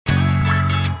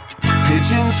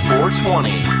Pigeons 420.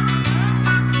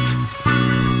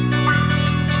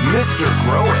 Mr.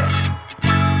 Grow It.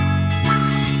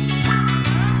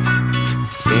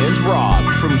 And Rob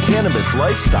from Cannabis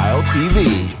Lifestyle TV.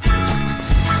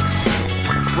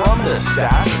 From the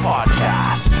Stash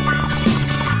Podcast.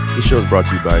 This show is brought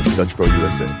to you by Dutch Pro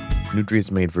USA. Nutrients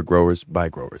made for growers by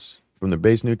growers. From the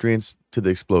base nutrients to the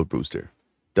Explode Booster.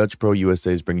 Dutch Pro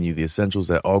USA is bringing you the essentials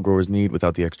that all growers need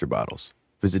without the extra bottles.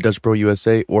 Visit Dutch Pro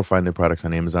USA or find their products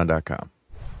on Amazon.com.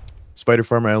 Spider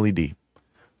Farmer LED.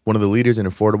 One of the leaders in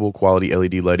affordable quality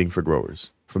LED lighting for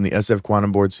growers. From the SF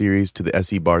Quantum Board series to the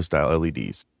SE Bar style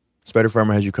LEDs. Spider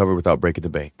Farmer has you covered without breaking the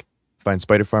bank. Find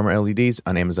Spider Farmer LEDs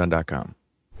on Amazon.com.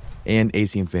 And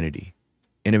AC Infinity.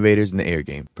 Innovators in the air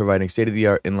game, providing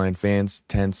state-of-the-art inline fans,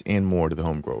 tents, and more to the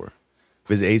home grower.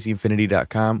 Visit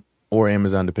ACinfinity.com or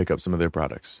Amazon to pick up some of their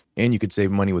products. And you could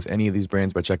save money with any of these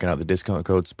brands by checking out the discount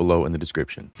codes below in the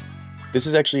description. This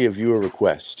is actually a viewer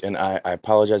request, and I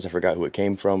apologize, I forgot who it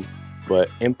came from, but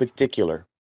in particular,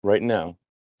 right now,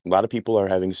 a lot of people are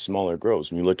having smaller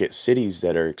grows. When you look at cities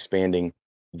that are expanding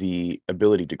the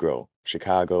ability to grow,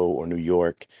 Chicago or New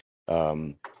York,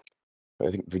 I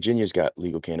think Virginia's got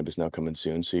legal cannabis now coming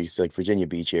soon. So it's like Virginia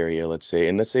Beach area, let's say.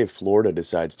 And let's say if Florida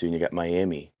decides to, and you got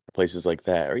Miami, places like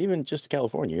that, or even just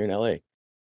California, you're in LA.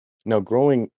 Now,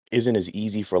 growing isn't as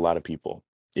easy for a lot of people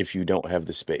if you don't have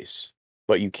the space.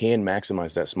 But you can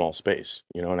maximize that small space,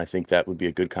 you know, and I think that would be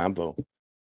a good combo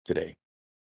today.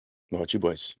 What about you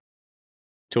boys?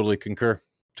 Totally concur.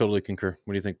 What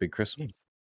do you think, Big Chris?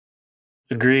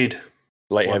 Agreed.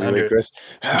 Light heavyweight, Chris.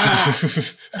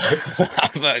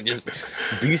 Just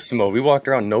beast mode. We walked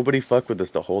around. Nobody fucked with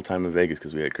us the whole time in Vegas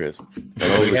because we had Chris.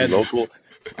 Local.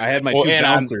 I had my two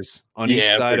bouncers on each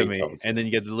side of me, tough. And then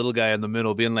you get the little guy in the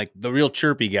middle being like the real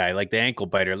chirpy guy, like the ankle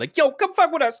biter, like, yo, come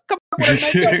fuck with us. Come fuck with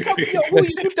us, man. Yo, who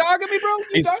you dogging me, bro?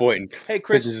 He's pointing. Hey,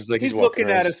 Chris, Chris is just like he's he's looking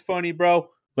walking at us funny, bro.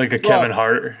 Like a Kevin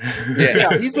Hart.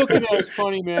 Yeah, he's looking at us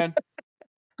funny, man.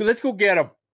 Let's go get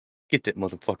him. Get that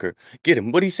motherfucker. Get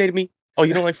him. What did he say to me? Oh,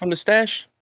 you don't like From the Stash?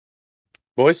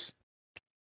 Boys?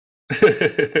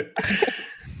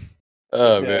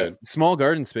 Oh, man. Small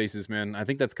garden spaces, man. I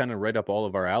think that's kind of right up all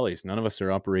of our alleys. None of us are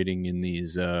operating in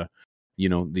these,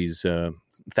 these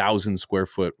 1,000 square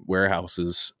foot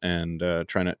warehouses and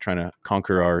trying to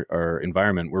conquer our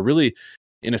environment. We're really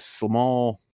in a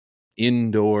small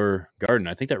indoor garden.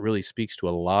 I think that really speaks to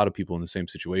a lot of people in the same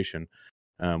situation.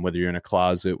 Whether you're in a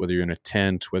closet, whether you're in a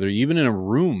tent, whether you're even in a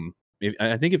room.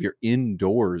 I think if you're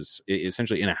indoors,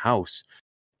 essentially in a house,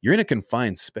 you're in a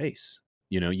confined space.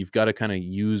 You know, you've got to kind of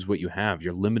use what you have.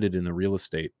 You're limited in the real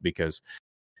estate because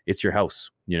it's your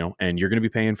house, you know, and you're going to be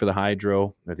paying for the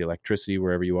hydro, or the electricity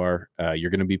wherever you are.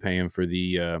 You're going to be paying for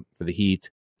the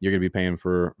heat. You're going to be paying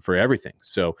for everything.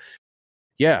 So,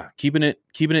 yeah, keeping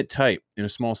it tight in a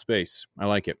small space. I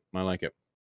like it.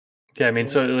 Yeah, I mean,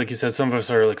 so like you said, some of us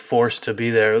are like forced to be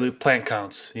there. Plant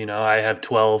counts, you know, I have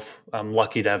 12. I'm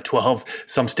lucky to have 12.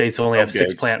 Some states only have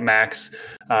 6 plant max.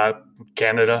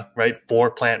 Canada, right?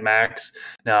 4 plant max.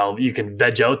 Now you can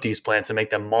veg out these plants and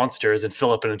make them monsters and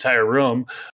fill up an entire room.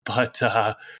 But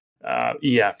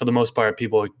yeah, for the most part,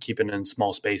 people are keeping in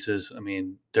small spaces. I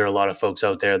mean, there are a lot of folks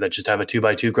out there that just have a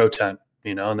 2x2 grow tent,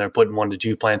 you know, and they're putting 1 to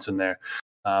 2 plants in there.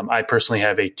 I personally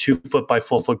have a 2 foot by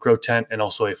 4 foot grow tent and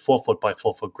also a 4 foot by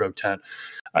 4 foot grow tent.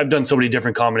 I've done so many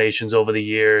different combinations over the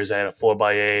years. I had a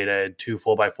 4x8, I had 2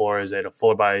 4x4s, I had a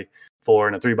 4x4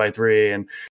 and a 3x3. And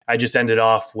I just ended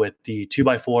off with the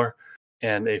 2x4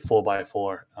 and a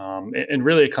 4x4. And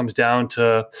really it comes down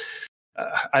to,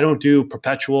 I don't do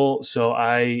perpetual, so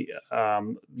I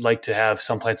like to have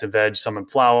some plants in veg, some in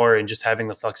flower, and just having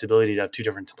the flexibility to have 2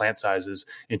 different plant sizes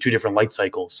in 2 different light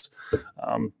cycles.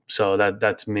 So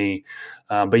that's me.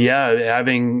 But yeah,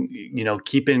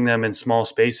 keeping them in small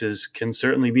spaces can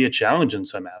certainly be a challenge in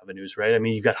some avenues, right? I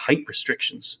mean, you've got height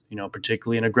restrictions, you know,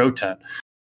 particularly in a grow tent,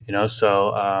 you know,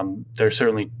 so there's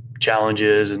certainly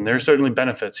challenges and there are certainly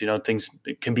benefits, you know, things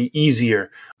can be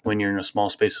easier when you're in a small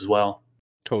space as well.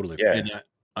 Totally. Yeah.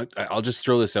 And I'll just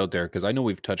throw this out there because I know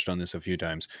we've touched on this a few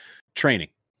times. Training,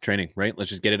 right?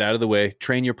 Let's just get it out of the way.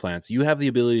 Train your plants. You have the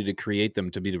ability to create them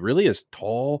to be really as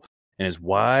tall and as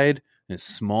wide and as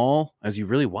small as you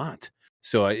really want.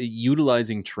 So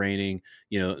utilizing training,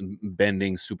 you know,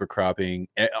 bending, super cropping,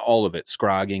 all of it,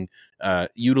 scrogging,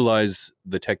 utilize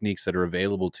the techniques that are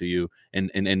available to you.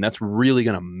 And that's really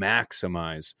going to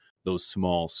maximize those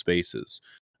small spaces.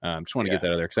 Just want to get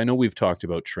that out there because I know we've talked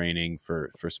about training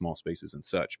for small spaces and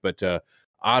such, but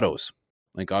autos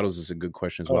is a good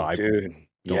question as well. I don't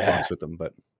fuss with them,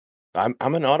 but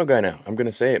I'm an auto guy now. I'm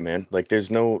gonna say it, man. Like they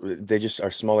just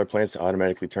are smaller plants that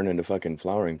automatically turn into fucking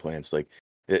flowering plants. Like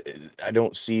I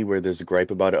don't see where there's a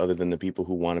gripe about it other than the people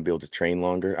who want to be able to train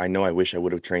longer. I know I wish I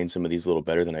would have trained some of these a little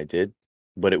better than I did,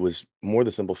 but it was more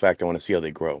the simple fact I want to see how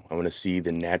they grow. I want to see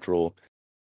the natural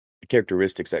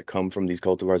characteristics that come from these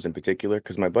cultivars in particular,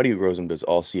 because my buddy who grows them does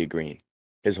all sea green.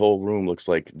 His whole room looks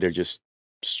like they're just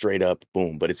straight up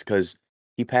boom, but it's because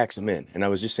he packs them in. And I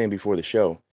was just saying before the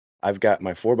show, I've got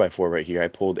my 4x4 right here. I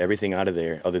pulled everything out of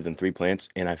there other than 3 plants,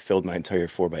 and I filled my entire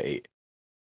 4x8.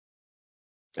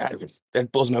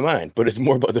 That blows my mind, but it's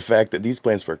more about the fact that these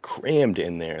plants were crammed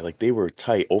in there. Like, they were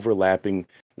tight, overlapping,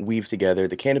 weaved together.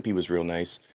 The canopy was real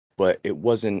nice, but it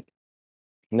wasn't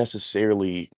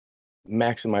necessarily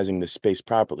maximizing the space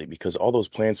properly because all those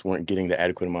plants weren't getting the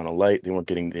adequate amount of light. They weren't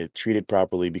getting it treated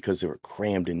properly because they were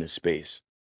crammed in this space.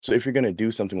 So if you're going to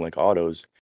do something like autos,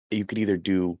 you could either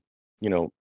do,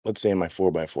 let's say in my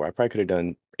 4x4, I probably could have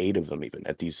done 8 of them even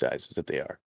at these sizes that they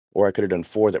are. Or I could have done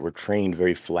 4 that were trained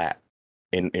very flat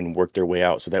and worked their way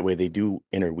out. So that way they do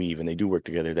interweave and they do work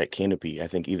together. That canopy, I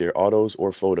think either autos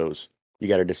or photos, you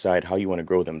got to decide how you want to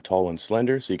grow them, tall and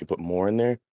slender so you can put more in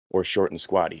there, or short and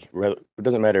squatty. It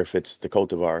doesn't matter if it's the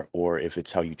cultivar or if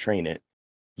it's how you train it.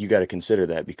 You got to consider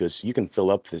that because you can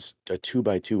fill up a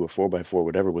 2x2 or 4x4,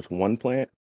 whatever, with 1 plant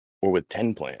or with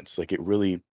 10 plants. Like, it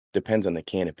really depends on the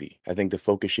canopy. I think the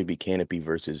focus should be canopy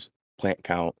versus plant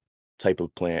count, type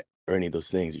of plant, or any of those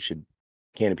things. You should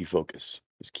canopy focus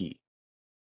is key.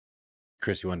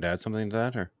 Chris, you want to add something to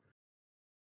that, or?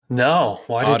 No.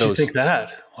 Why did you think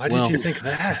that? Why did you think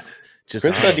that? Just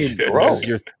Chris said he'd grow.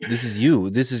 This is you.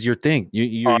 This is your thing.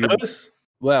 You're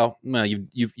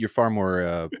far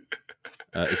more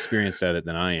experienced at it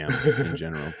than I am in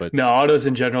general. But no, autos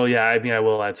in general, yeah. I mean, I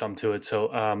will add something to it. So,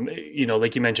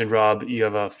 like you mentioned, Rob, you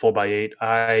have a 4x8.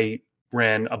 I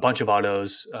ran a bunch of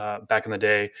autos back in the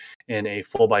day in a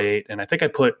 4x8, and I think I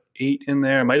put 8 in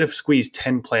there. I might have squeezed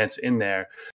 10 plants in there.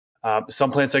 Some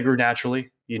plants I grew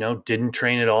naturally, didn't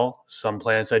train at all. Some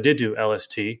plants I did do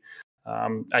LST.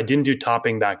 I didn't do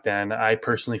topping back then. I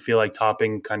personally feel like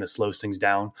topping kind of slows things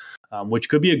down, which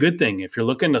could be a good thing if you're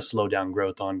looking to slow down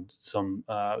growth on some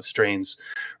strains,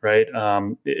 right?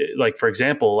 Like, for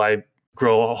example, I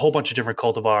grow a whole bunch of different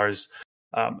cultivars.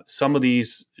 Some of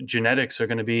these genetics are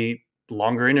going to be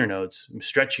longer internodes,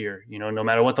 stretchier, no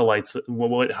matter what the lights,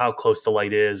 how close the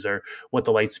light is or what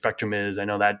the light spectrum is. I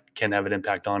know that can have an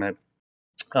impact on it.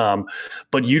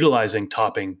 But utilizing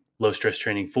topping, low stress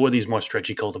training for these more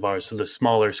stretchy cultivars, so the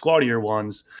smaller, squattier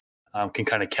ones can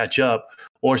kind of catch up.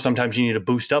 Or sometimes you need to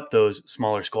boost up those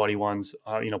smaller, squatty ones,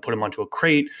 put them onto a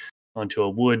crate, onto a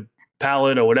wood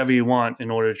pallet or whatever you want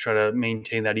in order to try to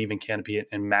maintain that even canopy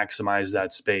and maximize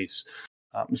that space.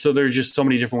 So there's just so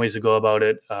many different ways to go about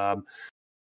it.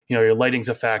 Your lighting's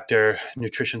a factor,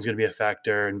 nutrition's going to be a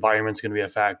factor, environment's going to be a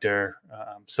factor.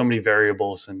 So many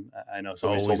variables, and I know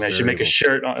somebody told me I should make a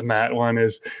shirt on that one.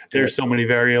 There's so many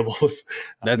variables.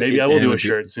 Maybe I will do a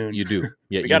shirt soon. You do,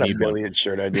 yeah. We got a million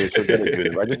shirt ideas. We're gonna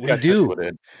do it. I just got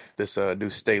this new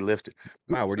Stay Lifted.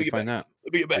 Wow, where do you find that?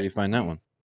 Where do you find that one?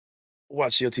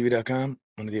 WatchSealTV.com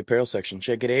under the apparel section.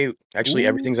 Check it out. Actually,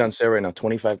 everything's on sale right now.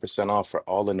 25% off for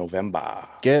all of November.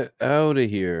 Get out of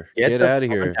here. Get out of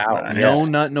here. No,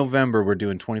 not November. We're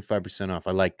doing 25% off.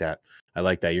 I like that.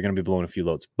 You're going to be blowing a few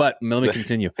loads. But let me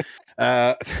continue.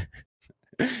 Sorry,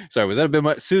 was that a bit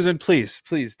much? Susan, please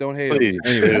don't hate me.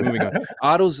 Anyway, moving on.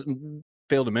 Autos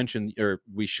failed to mention, or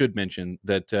we should mention,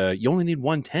 that you only need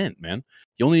 1 tent, man.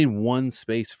 You only need 1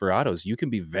 space for autos. You can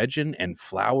be vegging and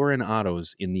flowering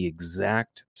autos in the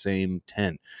exact same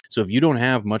tent. So if you don't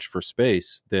have much for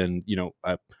space, then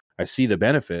I see the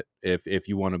benefit if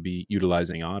you want to be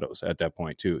utilizing autos at that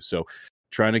point too. So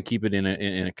trying to keep it in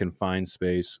a confined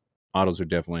space, autos are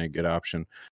definitely a good option.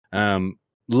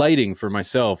 Lighting for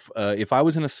myself, if I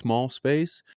was in a small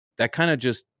space, that kind of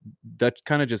just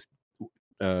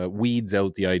weeds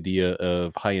out the idea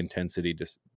of high intensity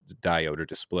diode or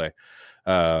display.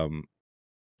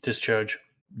 Discharge.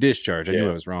 I knew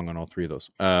I was wrong on all 3 of those.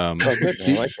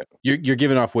 You're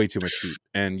giving off way too much heat,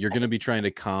 and you're going to be trying to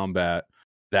combat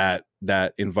that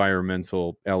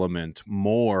environmental element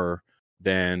more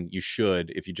than you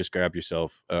should if you just grab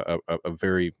yourself a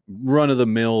very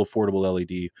run-of-the-mill affordable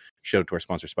LED. Shout out to our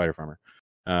sponsor, Spider Farmer.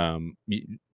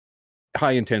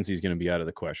 High intensity is going to be out of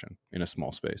the question in a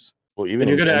small space. Well, even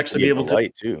you're going to actually be able to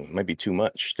light too. It might be too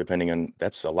much, depending on.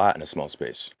 That's a lot in a small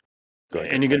space.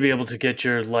 And you're going to be able to get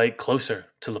your light closer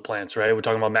to the plants, right? We're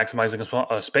talking about maximizing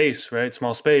a space, right?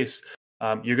 Small space.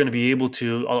 You're going to be able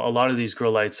to. A lot of these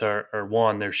grow lights are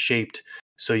they're shaped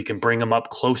so you can bring them up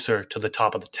closer to the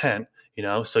top of the tent.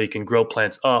 So you can grow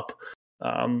plants up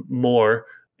more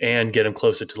and get them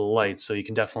closer to the light. So you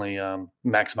can definitely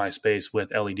maximize space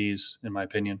with LEDs, in my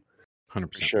opinion.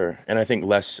 100%. Sure. And I think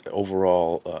less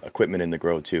overall equipment in the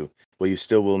grow too. Well, you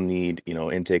still will need,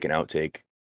 intake and outtake.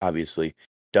 Obviously,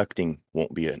 ducting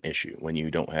won't be an issue when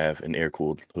you don't have an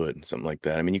air-cooled hood and something like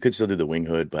that. I mean, you could still do the wing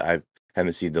hood, but I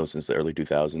haven't seen those since the early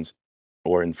 2000s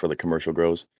or for the commercial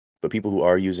grows. But people who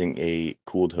are using a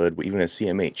cooled hood, even a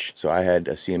CMH. So I had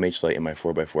a CMH light in my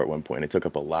 4x4 at one point. It took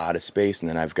up a lot of space, and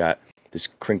then I've got this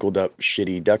crinkled up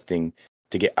shitty ducting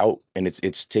to get out, and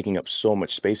it's taking up so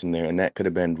much space in there, and that could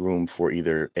have been room for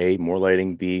either A, more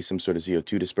lighting, B, some sort of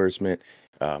CO2 disbursement,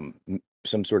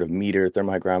 some sort of meter,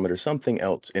 thermohygrometer, something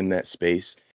else in that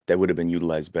space that would have been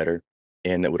utilized better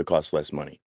and that would have cost less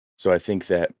money. So I think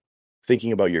that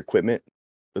thinking about your equipment,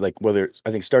 I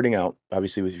think starting out,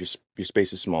 obviously with your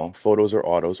space is small, photos or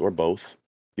autos or both,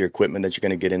 your equipment that you're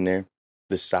going to get in there,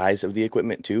 the size of the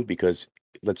equipment too, because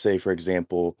let's say, for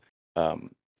example,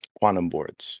 quantum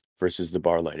boards versus the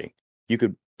bar lighting. You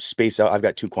could space out, I've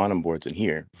got 2 quantum boards in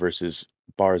here versus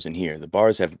bars in here. The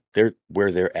bars they're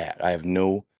where they're at. I have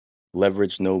no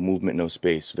leverage, no movement, no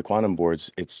space. The quantum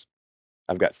boards,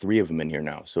 I've got 3 of them in here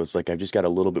now. So it's like I've just got a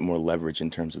little bit more leverage in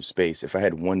terms of space. If I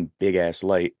had one big ass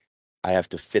light, I have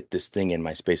to fit this thing in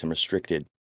my space. I'm restricted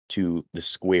to the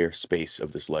square space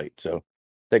of this light. So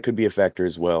that could be a factor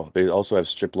as well. They also have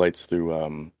strip lights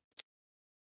through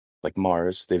like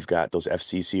Mars. They've got those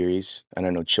FC series, and I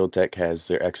know Chiltech has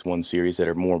their X1 series that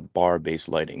are more bar-based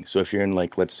lighting. So if you're in,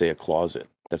 like, let's say a closet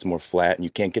that's more flat and you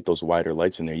can't get those wider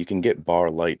lights in there, you can get bar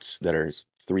lights that are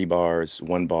 3 bars,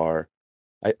 1 bar.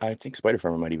 I think Spider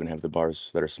Farmer might even have the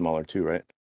bars that are smaller too, right?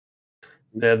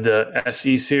 They have the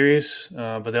SE series,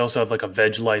 but they also have like a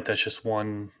veg light that's just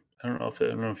one. I don't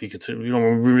know if you consider, you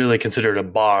don't really consider it a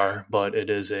bar, but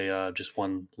it is a just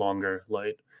one longer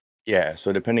light. Yeah.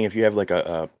 So depending if you have like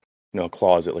a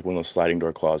closet, like one of those sliding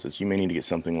door closets, you may need to get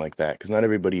something like that because not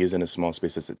everybody is in a small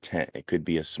space that's a tent. It could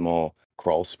be a small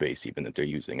crawl space even that they're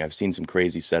using. I've seen some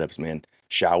crazy setups, man.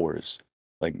 Showers,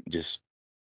 like just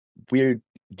weird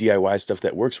DIY stuff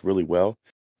that works really well,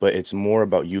 but it's more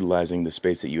about utilizing the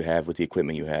space that you have with the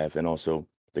equipment you have and also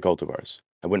the cultivars.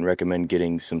 I wouldn't recommend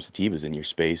getting some sativas in your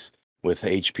space with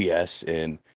HPS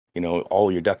and,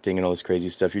 all your ducting and all this crazy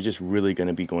stuff. You're just really going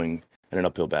to be going in an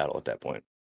uphill battle at that point.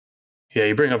 Yeah,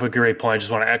 you bring up a great point. I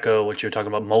just want to echo what you're talking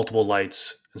about, multiple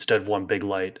lights instead of one big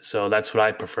light. So that's what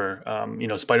I prefer.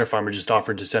 Spider Farmer just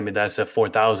offered to send me the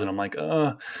SF4000. I'm like,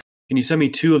 can you send me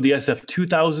 2 of the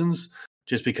SF2000s?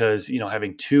 Just because,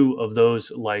 having 2 of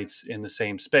those lights in the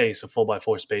same space, a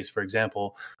 4x4 space, for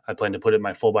example, I plan to put it in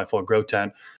my 4x4 grow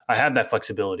tent. I have that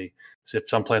flexibility. So if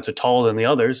some plants are taller than the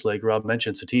others, like Rob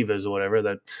mentioned, sativas or whatever,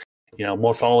 that,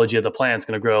 morphology of the plant's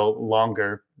going to grow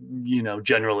longer,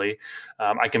 generally.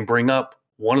 I can bring up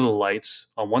one of the lights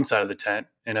on one side of the tent.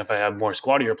 And if I have more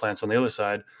squattier plants on the other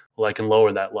side, well, I can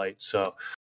lower that light. So,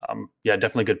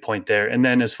 definitely good point there. And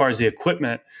then as far as the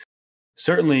equipment,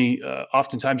 certainly,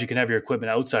 oftentimes you can have your equipment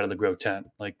outside of the grow tent.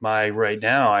 Like right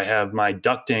now, I have my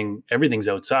ducting, everything's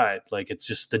outside. Like it's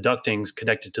just the ducting's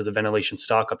connected to the ventilation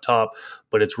stock up top,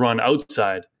 but it's run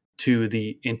outside to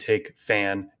the intake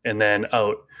fan and then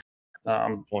out.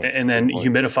 And then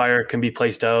humidifier can be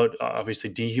placed out. Obviously,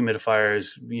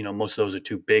 dehumidifiers, most of those are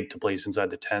too big to place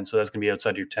inside the tent. So that's going to be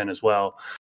outside your tent as well.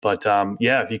 But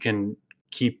if you can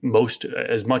keep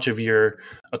as much of your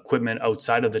equipment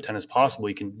outside of the tent as possible,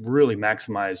 you can really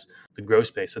maximize the grow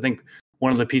space. I think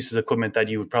one of the pieces of equipment that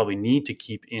you would probably need to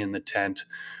keep in the tent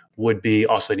would be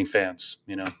oscillating fans,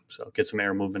 so get some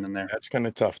air movement in there. That's kind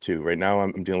of tough too. Right now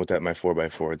I'm dealing with that in my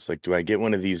 4x4. It's like, do I get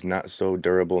one of these not so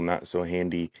durable, not so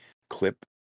handy clip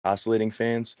oscillating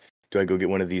fans? Do I go get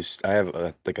one of these? I have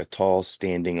a tall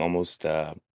standing, almost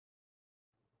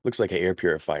looks like an air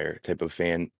purifier type of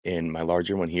fan in my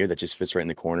larger one here that just fits right in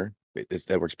the corner.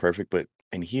 That works perfect. But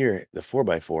in here, the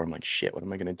 4x4, I'm like, shit, what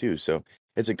am I going to do? So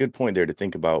it's a good point there to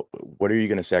think about, what are you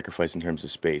going to sacrifice in terms of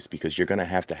space? Because you're going to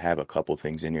have a couple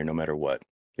things in here no matter what.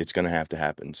 It's going to have to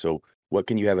happen. So what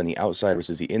can you have on the outside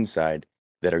versus the inside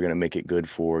that are going to make it good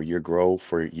for your grow,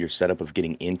 for your setup of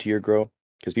getting into your grow?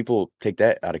 Because people take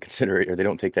that out of consideration, or they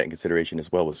don't take that in consideration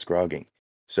as well with scrogging.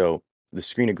 So the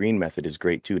screen of green method is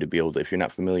great too, to be able to, if you're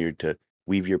not familiar, to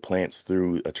weave your plants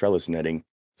through a trellis netting,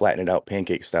 flatten it out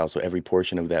pancake style, so every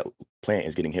portion of that plant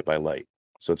is getting hit by light.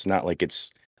 So it's not like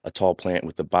it's a tall plant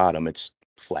with the bottom, it's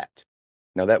flat.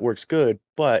 Now that works good,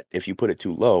 but if you put it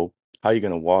too low, how are you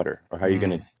going to water, or how are you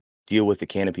going to deal with the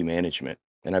canopy management?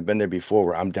 And I've been there before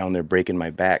where I'm down there breaking my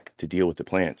back to deal with the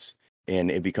plants,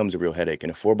 and it becomes a real headache. In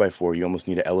a 4x4, you almost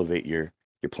need to elevate your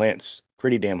plants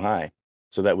pretty damn high,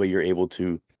 so that way you're able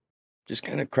to just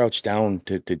kind of crouch down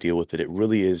to deal with it. It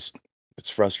really is It's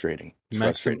frustrating. It's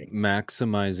frustrating.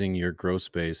 Maximizing your grow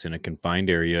space in a confined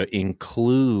area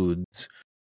includes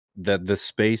the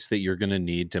space that you're going to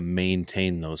need to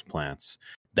maintain those plants.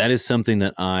 That is something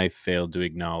that I failed to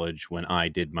acknowledge when I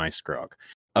did my scrog.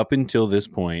 Up until this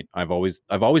point, I've always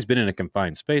been in a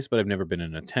confined space, but I've never been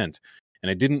in a tent.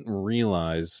 And I didn't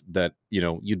realize that,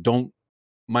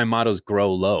 my motto is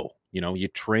grow low. You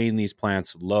train these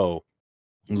plants low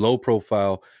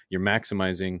profile. You're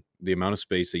maximizing the amount of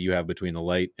space that you have between the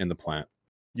light and the plant.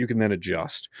 You can then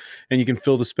adjust, and you can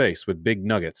fill the space with big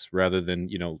nuggets rather than,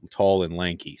 tall and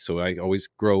lanky. So I always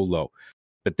grow low.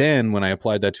 But then when I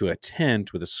applied that to a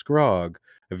tent with a scrog,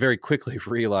 I very quickly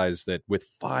realized that with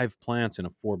 5 plants in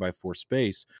a 4x4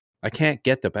 space, I can't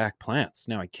get the back plants.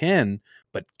 Now I can,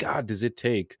 but God, does it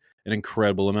take an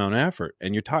incredible amount of effort.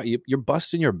 And you're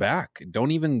busting your back.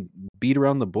 Don't even beat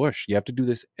around the bush. You have to do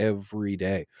this every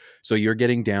day. So you're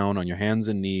getting down on your hands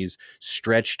and knees,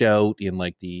 stretched out in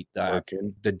like the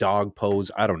dog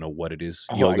pose. I don't know what it is.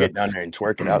 I get down there and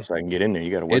twerk it out so I can get in there.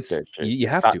 You got to work that shit. You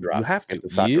have to.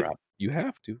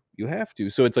 You have to.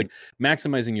 So it's like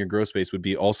maximizing your grow space would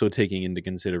be also taking into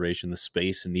consideration the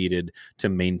space needed to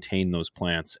maintain those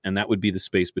plants. And that would be the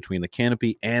space between the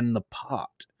canopy and the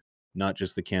pot, not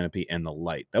just the canopy and the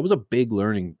light. That was a big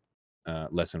learning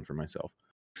lesson for myself.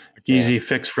 Easy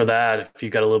fix for that, if you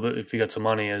got some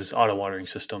money, is auto watering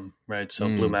system, right? So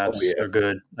blue mats are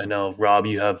good. I know, Rob,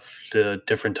 you have the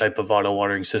different type of auto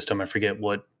watering system. I forget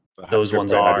what those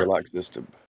ones are. Hydrolock system.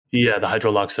 Yeah, the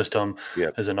Hydrolock system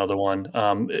is another one.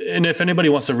 And if anybody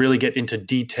wants to really get into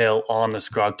detail on the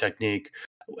scrog technique,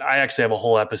 I actually have a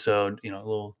whole episode, a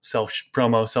little self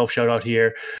shout out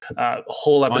here.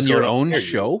 Whole episode on your own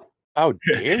show. How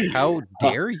dare you? How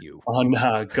dare you?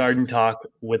 On Garden Talk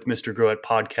with Mr. Grow It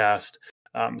podcast.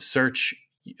 Search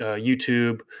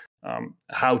YouTube,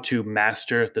 how to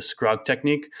master the scrog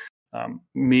technique.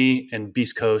 Me and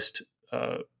Beast Coast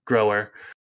Grower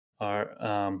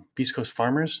are Beast Coast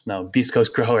Farmers? No, Beast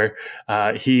Coast Grower.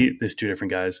 There's 2 different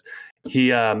guys.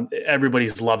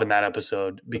 Everybody's loving that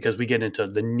episode because we get into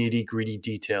the nitty gritty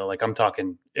detail. Like, I'm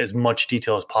talking as much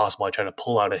detail as possible. I try to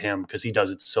pull out of him because he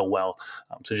does it so well.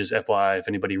 So just FYI, if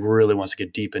anybody really wants to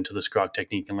get deep into the scrog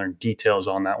technique and learn details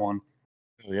on that one.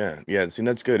 Yeah. See,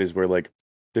 that's good. Is where like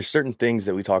there's certain things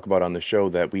that we talk about on the show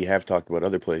that we have talked about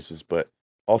other places, but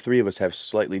all 3 of us have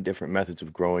slightly different methods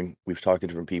of growing. We've talked to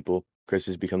different people. Chris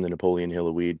has become the Napoleon Hill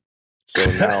of weed. So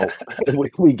now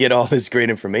we get all this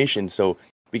great information. So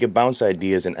we can bounce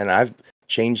ideas, and I've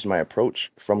changed my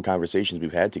approach from conversations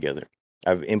we've had together.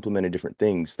 I've implemented different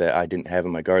things that I didn't have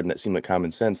in my garden that seem like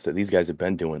common sense that these guys have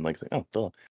been doing. Like, oh, duh.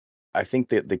 I think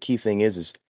that the key thing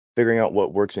is figuring out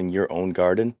what works in your own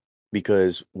garden,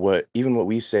 because what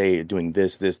we say, doing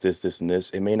this, and this,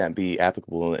 it may not be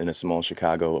applicable in a small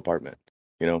Chicago apartment,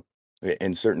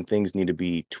 and certain things need to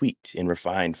be tweaked and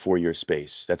refined for your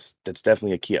space. That's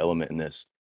definitely a key element in this.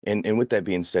 And with that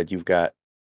being said, you've got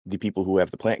the people who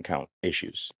have the plant count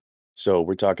issues. So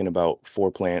we're talking about 4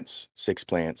 plants, 6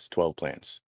 plants, 12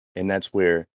 plants. And that's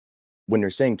where, when they're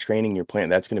saying training your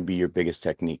plant, that's going to be your biggest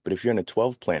technique. But if you're in a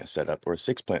 12 plant setup or a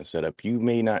 6 plant setup, you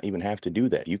may not even have to do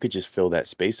that. You could just fill that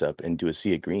space up and do a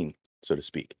sea of green, so to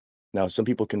speak. Now, some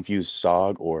people confuse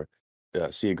SOG or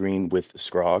sea of green with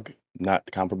scrog. Not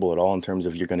comparable at all in terms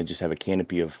of you're going to just have a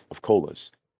canopy of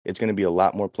colas. It's going to be a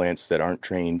lot more plants that aren't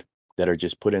trained, that are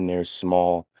just put in there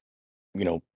small,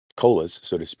 colas,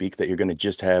 so to speak, that you're going to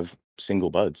just have single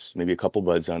buds, maybe a couple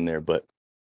buds on there, but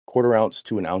 1/4 ounce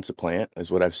to 1 ounce a plant is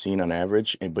what I've seen on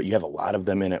average. But you have a lot of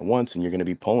them in at once, and you're going to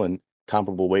be pulling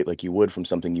comparable weight like you would from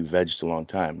something you vegged a long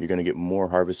time. You're going to get more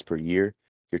harvest per year.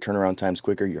 Your turnaround time's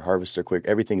quicker, your harvests are quick,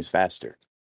 everything's faster.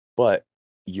 But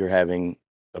you're having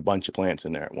a bunch of plants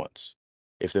in there at once.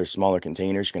 If they're smaller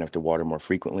containers, you're going to have to water more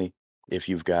frequently. If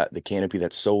you've got the canopy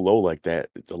that's so low like that,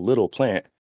 it's a little plant,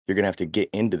 you're going to have to get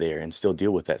into there and still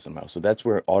deal with that somehow. So that's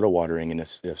where auto watering in a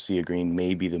sea of green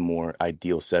may be the more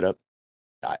ideal setup.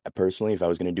 Personally, if I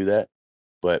was going to do that,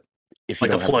 but if you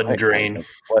like don't a flood and drain,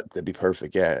 that'd be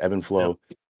perfect. Yeah, ebb and flow.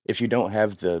 Yeah. If you don't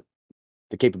have the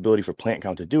capability for plant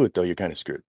count to do it, though, you're kind of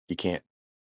screwed. You can't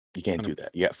do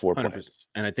that. You got 4 plants.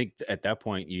 And I think at that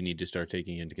point, you need to start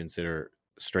taking into consider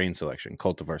strain selection,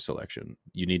 cultivar selection.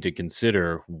 You need to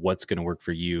consider what's going to work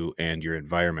for you and your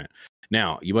environment.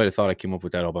 Now, you might have thought I came up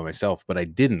with that all by myself, but I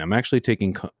didn't. I'm actually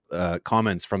taking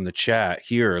comments from the chat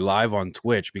here live on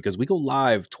Twitch, because we go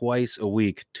live twice a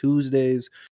week, Tuesdays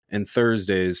and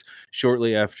Thursdays,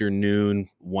 shortly after noon,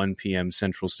 1 p.m.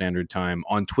 Central Standard Time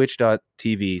on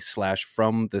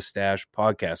twitch.tv/From the Stash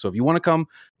podcast. So if you want to come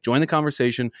join the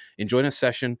conversation and join a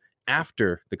session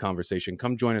after the conversation,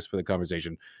 come join us for the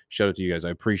conversation. Shout out to you guys.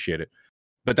 I appreciate it.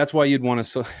 But that's why you'd want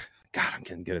to. God, I'm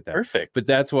getting good at that. Perfect. But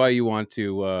that's why you want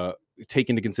to take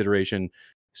into consideration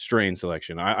strain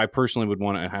selection. I personally would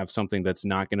want to have something that's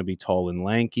not going to be tall and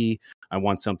lanky. I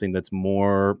want something that's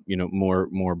more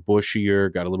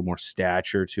bushier, got a little more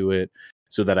stature to it,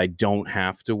 so that I don't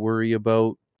have to worry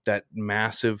about that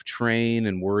massive train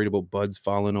and worried about buds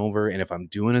falling over. And if I'm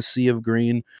doing a sea of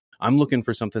green, I'm looking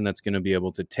for something that's going to be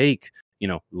able to take,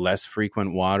 less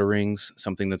frequent waterings,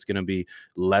 something that's going to be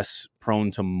less prone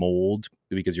to mold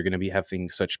because you're going to be having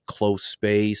such close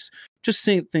space. Just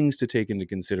things to take into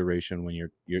consideration when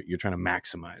you're trying to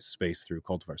maximize space through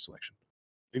cultivar selection.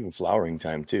 Even flowering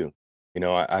time too.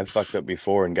 I've fucked up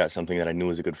before and got something that I knew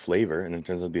was a good flavor, and it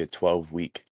turns out to be a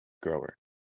 12-week grower.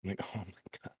 I'm like, oh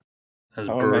my God. That's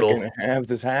How brutal. am I going to have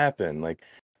this happen? Like,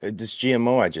 this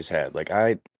GMO I just had, like,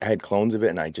 I had clones of it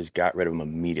and I just got rid of them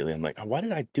immediately. I'm like, why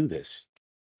did I do this?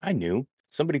 I knew.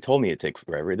 Somebody told me it'd take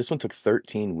forever. This one took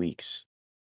 13 weeks.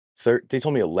 They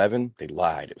told me 11. They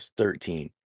lied. It was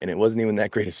 13. And it wasn't even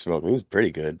that great of smoke. It was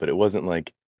pretty good, but it wasn't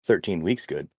like 13 weeks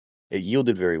good. It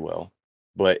yielded very well.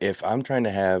 But if I'm trying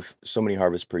to have so many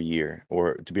harvests per year,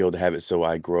 or to be able to have it so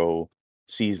I grow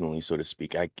seasonally, so to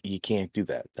speak, you can't do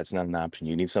that. That's not an option.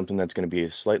 You need something that's going to be a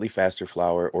slightly faster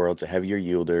flower, or else a heavier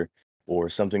yielder, or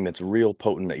something that's real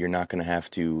potent that you're not going to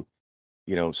have to,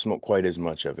 smoke quite as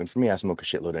much of. And for me, I smoke a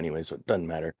shitload anyway, so it doesn't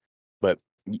matter. But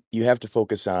you have to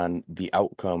focus on the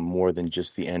outcome more than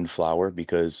just the end flower,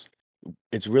 because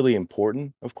it's really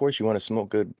important. Of course, you want to smoke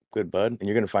good bud, and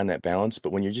you're going to find that balance.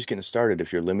 But when you're just getting started,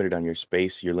 if you're limited on your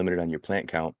space, you're limited on your plant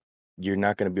count, you're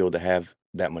not going to be able to have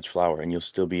that much flower, and you'll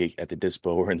still be at the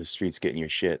dispo or in the streets getting your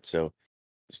shit. So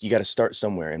you got to start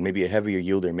somewhere, and maybe a heavier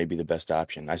yielder may be the best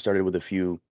option. I started with a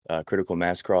few critical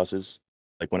mass crosses,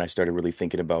 like when I started really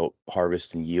thinking about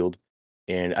harvest and yield.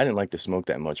 And I didn't like the smoke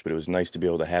that much, but it was nice to be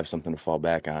able to have something to fall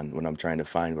back on when I'm trying to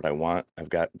find what I want. I've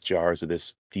got jars of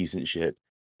this decent shit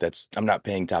I'm not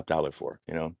paying top dollar for,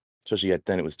 especially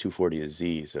then it was $240 a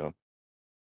Z. So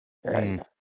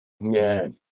yeah.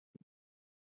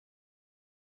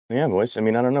 Yeah, boys. I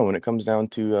mean, I don't know. When it comes down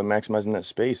to maximizing that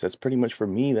space, that's pretty much for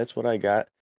me. That's what I got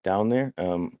down there.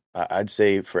 I'd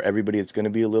say for everybody, it's going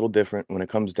to be a little different when it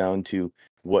comes down to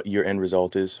what your end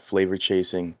result is: flavor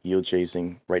chasing, yield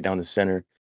chasing, right down the center.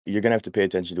 You're going to have to pay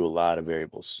attention to a lot of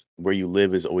variables. Where you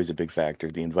live is always a big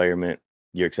factor. The environment,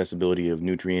 your accessibility of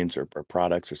nutrients or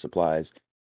products or supplies.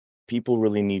 People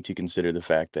really need to consider the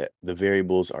fact that the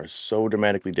variables are so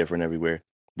dramatically different everywhere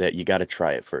that you got to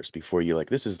try it first before you're like,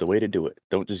 this is the way to do it.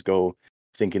 Don't just go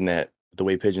thinking that the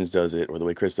way Pigeons does it or the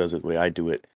way Chris does it, the way I do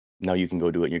it, now you can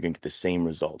go do it and you're going to get the same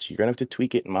results. You're going to have to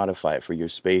tweak it and modify it for your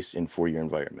space and for your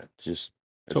environment. It's just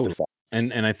totally. The fact.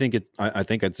 And I think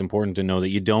it's important to know that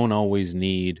you don't always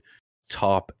need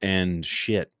top end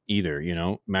shit either.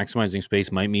 Maximizing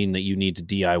space might mean that you need to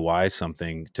DIY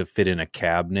something to fit in a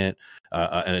cabinet,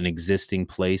 an existing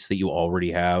place that you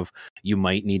already have. You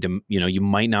might need to, you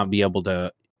might not be able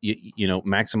to,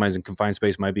 maximizing confined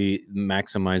space might be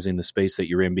maximizing the space that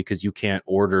you're in because you can't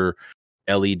order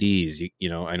LEDs.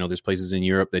 I know there's places in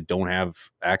Europe that don't have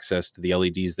access to the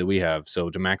LEDs that we have. So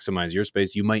to maximize your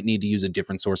space, you might need to use a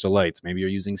different source of lights. Maybe you're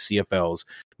using CFLs.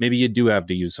 Maybe you do have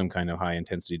to use some kind of high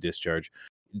intensity discharge.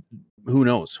 Who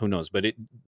knows? But it,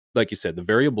 like you said, the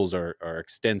variables are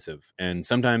extensive, and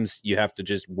sometimes you have to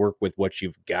just work with what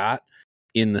you've got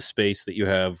in the space that you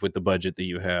have, with the budget that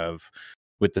you have,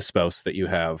 with the spouse that you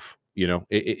have.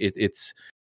 It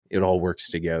all works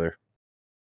together.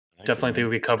 Definitely think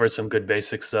we covered some good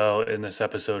basics though in this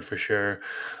episode for sure.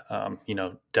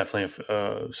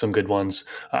 Definitely some good ones.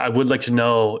 I would like to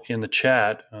know in the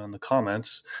chat, in the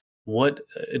comments, what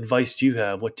advice do you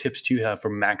have? What tips do you have for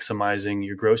maximizing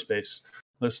your grow space?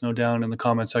 Let us know down in the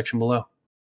comment section below.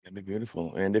 That'd be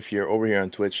beautiful. And if you're over here on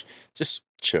Twitch, just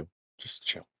chill.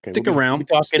 Okay? Stick around. We'll be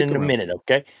talking in a minute,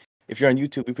 okay? If you're on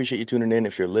YouTube, we appreciate you tuning in.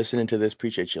 If you're listening to this,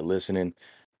 appreciate you listening.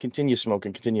 Continue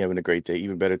smoking. Continue having a great day.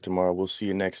 Even better tomorrow. We'll see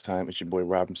you next time. It's your boy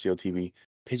Rob from CLTV.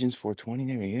 Pigeons 420.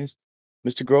 There he is.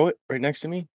 Mr. Grow It right next to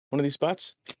me. One of these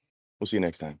spots. We'll see you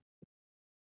next time.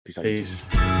 Peace out. Peace.